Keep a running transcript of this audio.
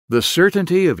The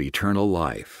certainty of eternal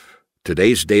life.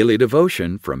 Today's daily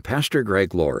devotion from Pastor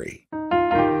Laurie.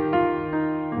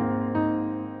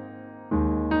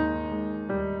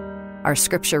 Our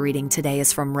scripture reading today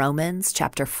is from Romans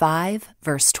chapter 5,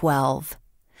 verse 12.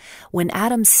 When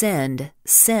Adam sinned,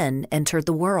 sin entered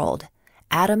the world.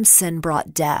 Adam's sin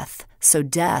brought death, so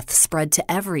death spread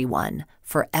to everyone,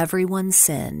 for everyone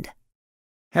sinned.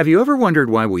 Have you ever wondered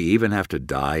why we even have to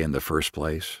die in the first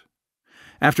place?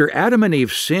 After Adam and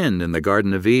Eve sinned in the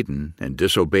Garden of Eden and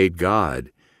disobeyed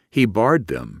God, He barred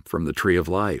them from the tree of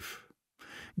life.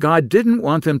 God didn't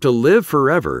want them to live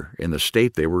forever in the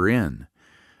state they were in.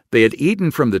 They had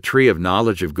eaten from the tree of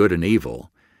knowledge of good and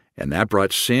evil, and that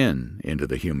brought sin into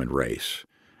the human race.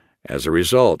 As a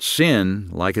result, sin,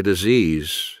 like a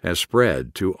disease, has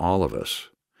spread to all of us.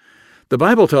 The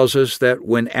Bible tells us that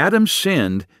when Adam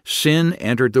sinned, sin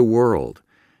entered the world.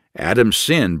 Adam's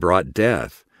sin brought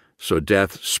death, so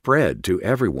death spread to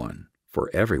everyone, for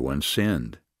everyone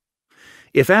sinned.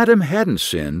 If Adam hadn't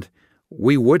sinned,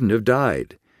 we wouldn't have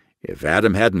died. If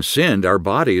Adam hadn't sinned, our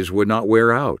bodies would not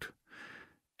wear out.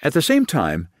 At the same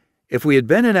time, if we had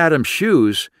been in Adam's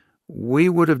shoes, we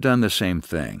would have done the same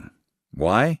thing.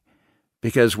 Why?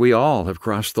 Because we all have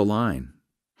crossed the line.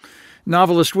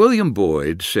 Novelist William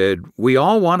Boyd said, "We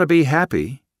all want to be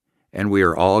happy, and we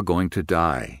are all going to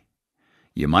die."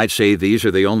 You might say these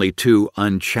are the only two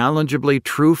unchallengeably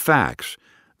true facts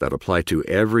that apply to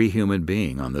every human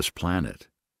being on this planet.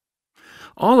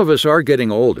 All of us are getting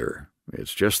older.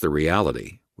 It's just the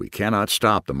reality. We cannot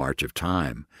stop the march of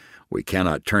time. We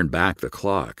cannot turn back the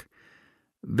clock.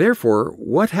 Therefore,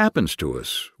 what happens to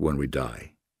us when we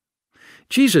die?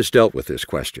 Jesus dealt with this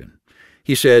question.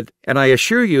 He said, "And I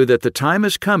assure you that the time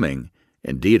is coming,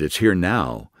 indeed it's here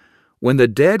now, when the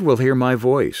dead will hear my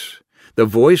voice, the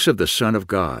voice of the Son of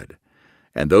God,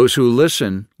 and those who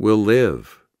listen will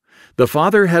live. The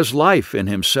Father has life in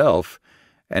Himself,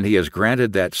 and He has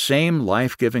granted that same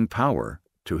life-giving power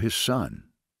to His Son."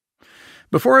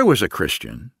 Before I was a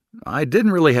Christian, I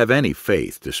didn't really have any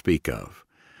faith to speak of.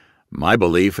 My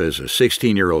belief as a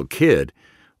 16-year-old kid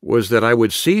was that I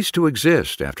would cease to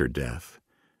exist after death,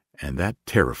 and that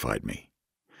terrified me.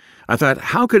 I thought,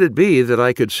 how could it be that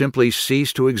I could simply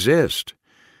cease to exist?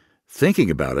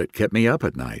 Thinking about it kept me up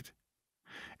at night.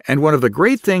 And one of the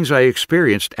great things I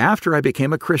experienced after I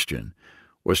became a Christian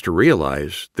was to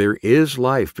realize there is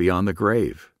life beyond the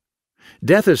grave.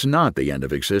 Death is not the end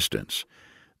of existence.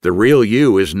 The real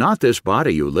you is not this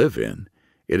body you live in.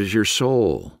 It is your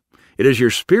soul. It is your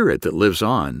spirit that lives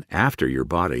on after your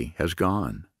body has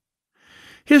gone.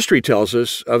 History tells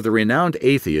us of the renowned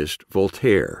atheist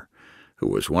Voltaire, who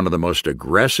was one of the most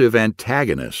aggressive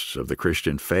antagonists of the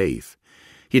Christian faith.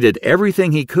 He did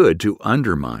everything he could to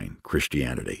undermine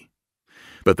Christianity.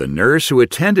 But the nurse who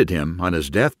attended him on his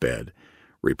deathbed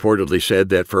reportedly said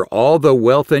that for all the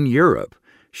wealth in Europe,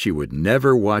 she would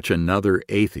never watch another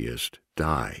atheist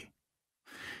die.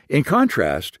 In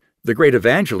contrast, the great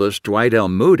evangelist Dwight L.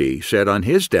 Moody said on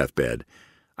his deathbed,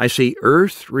 "I see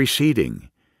earth receding,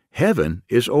 heaven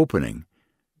is opening,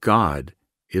 God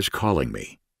is calling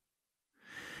me."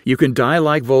 You can die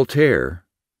like Voltaire,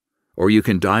 or you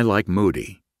can die like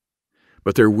Moody.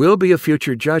 But there will be a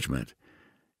future judgment,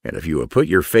 and if you have put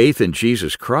your faith in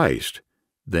Jesus Christ,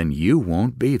 then you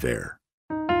won't be there.